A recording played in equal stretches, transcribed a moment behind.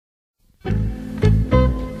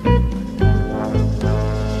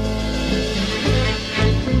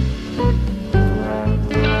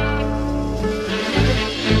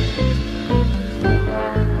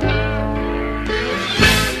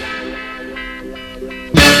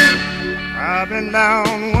I've been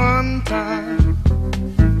down one time,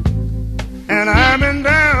 and I've been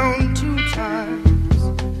down two times,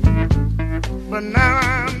 but now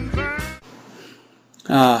I'm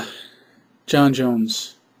back. Jon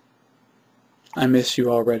Jones, I miss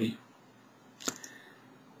you already.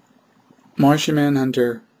 Martian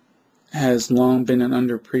Manhunter has long been an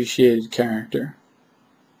underappreciated character,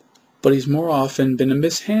 but he's more often been a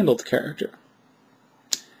mishandled character.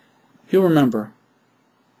 You'll remember.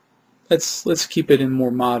 Let's keep it in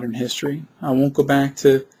more modern history. I won't go back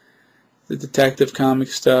to the Detective comic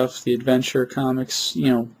stuff, the Adventure comics,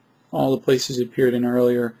 all the places he appeared in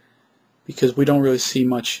earlier, because we don't really see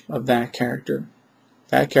much of that character.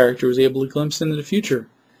 That character was able to glimpse into the future.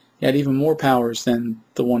 He had even more powers than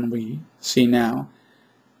the one we see now.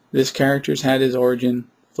 This character's had his origin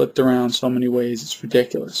flipped around so many ways, it's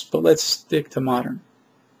ridiculous. But let's stick to modern.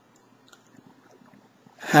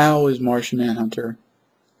 How is Martian Manhunter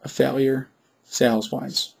a failure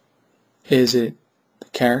sales-wise? Is it the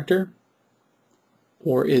character,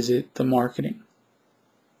 or is it the marketing?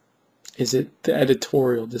 Is it the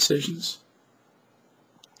editorial decisions?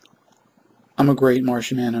 I'm a great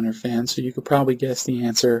Martian Manhunter fan, so you could probably guess the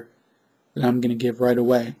answer that I'm going to give right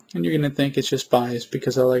away. And you're going to think it's just biased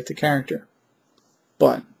because I like the character.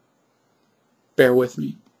 But bear with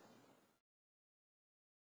me.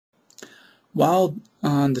 While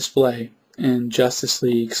on display in Justice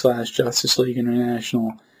League / Justice League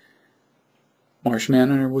International, Martian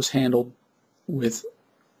Manhunter was handled with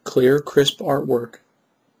clear, crisp artwork,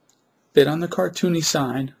 bit on the cartoony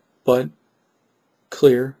side, but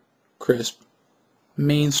clear, crisp,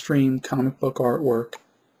 mainstream comic book artwork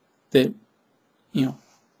that,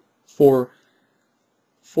 for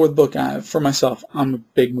the book, for myself, I'm a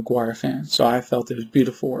big Maguire fan, so I felt it was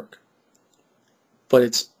beautiful work. But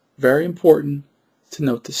it's very important to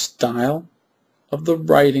note the style of the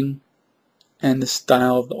writing and the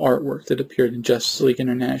style of the artwork that appeared in Justice League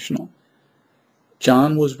International.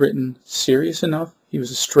 John was written serious enough. He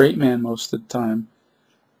was a straight man most of the time.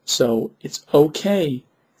 So it's okay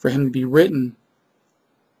for him to be written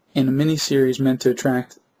in a miniseries meant to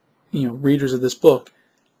attract, readers of this book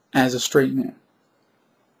as a straight man.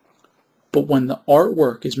 But when the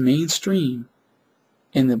artwork is mainstream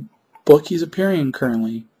in the book he's appearing in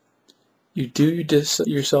currently, you do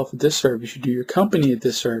yourself a disservice, you do your company a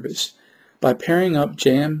disservice by pairing up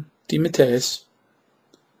J.M. DeMatteis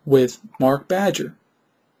with Mark Badger.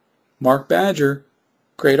 Mark Badger,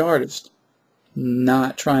 great artist,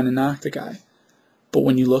 not trying to knock the guy. But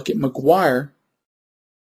when you look at Maguire,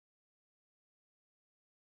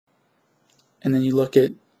 and then you look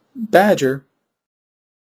at Badger,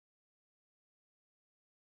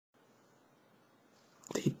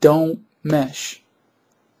 they don't mesh.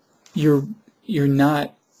 You're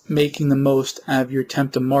not making the most out of your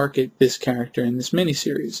attempt to market this character in this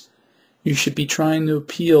miniseries. You should be trying to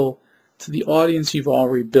appeal to the audience you've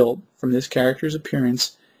already built from this character's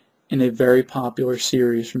appearance in a very popular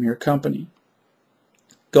series from your company.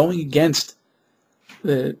 Going against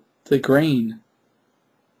the grain,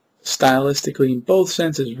 stylistically, in both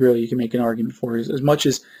senses, really, you can make an argument for it. As much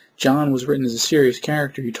as John was written as a serious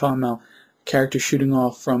character, you're talking about a character shooting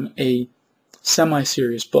off from a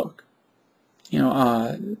semi-serious book.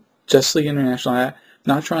 Justice League International, I'm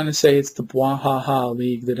not trying to say it's the blah-ha-ha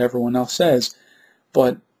league that everyone else says,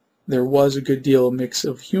 but there was a good deal of mix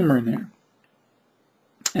of humor in there.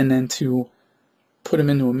 And then to put him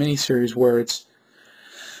into a miniseries where it's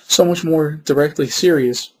so much more directly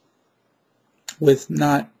serious with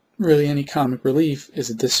not really any comic relief is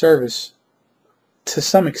a disservice to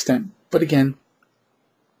some extent. But again,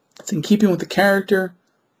 it's in keeping with the character,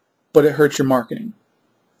 but it hurts your marketing.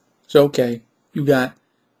 So okay, you got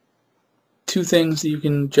two things that you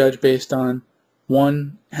can judge based on.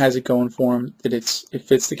 One has it going for him, that it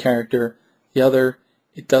fits the character. The other,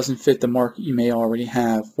 it doesn't fit the market you may already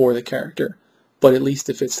have for the character, but at least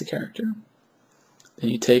it fits the character. Then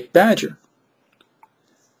you take Badger.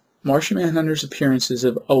 Martian Manhunter's appearances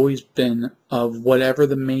have always been of whatever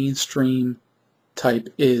the mainstream type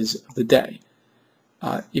is of the day.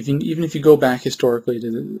 Even if you go back historically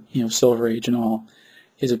to the Silver Age and all,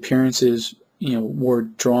 his appearances were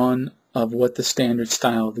drawn of what the standard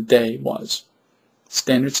style of the day was.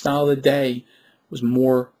 Standard style of the day was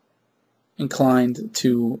more inclined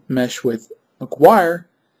to mesh with Maguire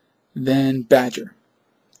than Badger.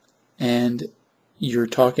 And you're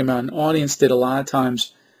talking about an audience that a lot of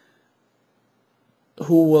times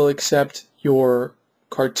who will accept your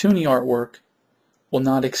cartoony artwork will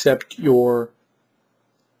not accept your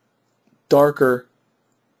darker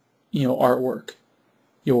artwork,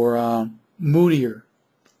 your moodier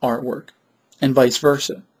artwork, and vice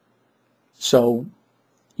versa. So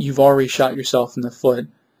you've already shot yourself in the foot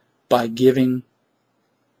by giving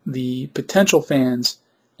the potential fans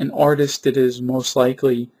an artist that is most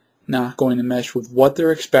likely not going to mesh with what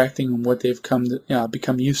they're expecting and what they've come to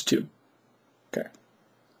become used to. Okay,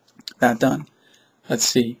 that done. Let's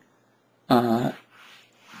see. We'll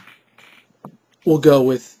go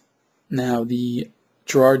with now the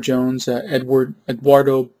Gerard Jones,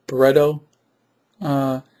 Eduardo Barreto,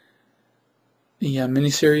 the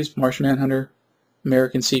miniseries Martian Manhunter,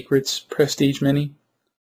 American Secrets, Prestige mini.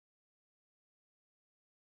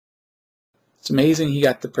 It's amazing he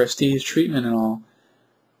got the Prestige treatment and all,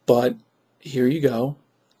 but here you go.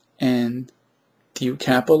 And do you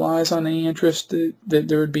capitalize on any interest that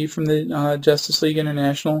there would be from the Justice League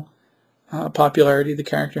International popularity the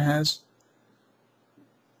character has?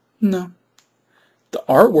 No. The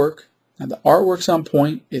artwork's on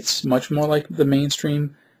point. It's much more like the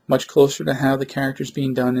mainstream, much closer to how the character's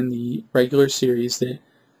being done in the regular series that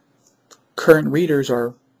current readers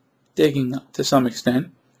are digging to some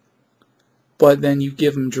extent. But then you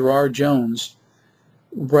give them Gerard Jones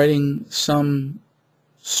writing some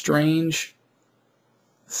strange,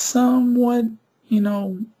 somewhat,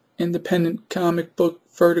 independent comic book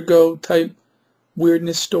Vertigo type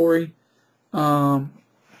weirdness story that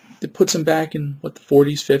puts him back in the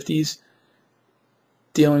 40s, 50s,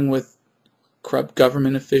 dealing with corrupt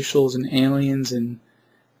government officials and aliens and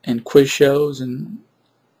quiz shows, and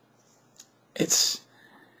it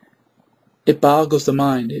boggles the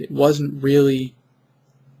mind. It wasn't really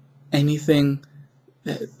anything.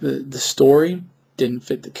 The story didn't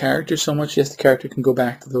fit the character so much. Yes, the character can go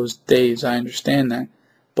back to those days. I understand that.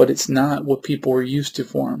 But it's not what people were used to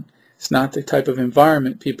for him. It's not the type of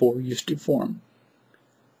environment people were used to for him.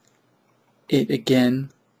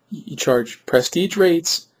 You charge prestige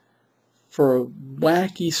rates for a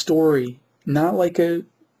wacky story. Not like a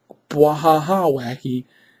bwahaha wacky.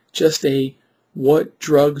 Just a what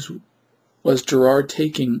drugs was Gerard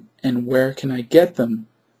taking and where can I get them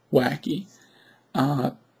wacky.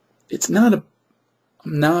 I'm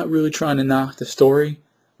not really trying to knock the story.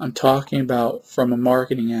 I'm talking about from a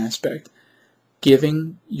marketing aspect.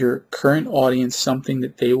 Giving your current audience something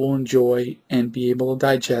that they will enjoy and be able to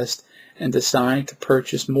digest and decide to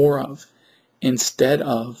purchase more of, instead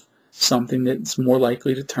of something that's more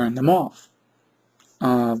likely to turn them off.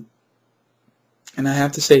 And I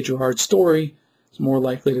have to say, Gerard's story is more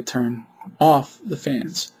likely to turn off the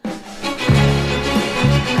fans.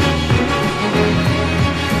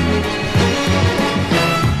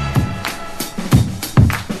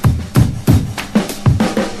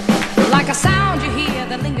 Like a sound you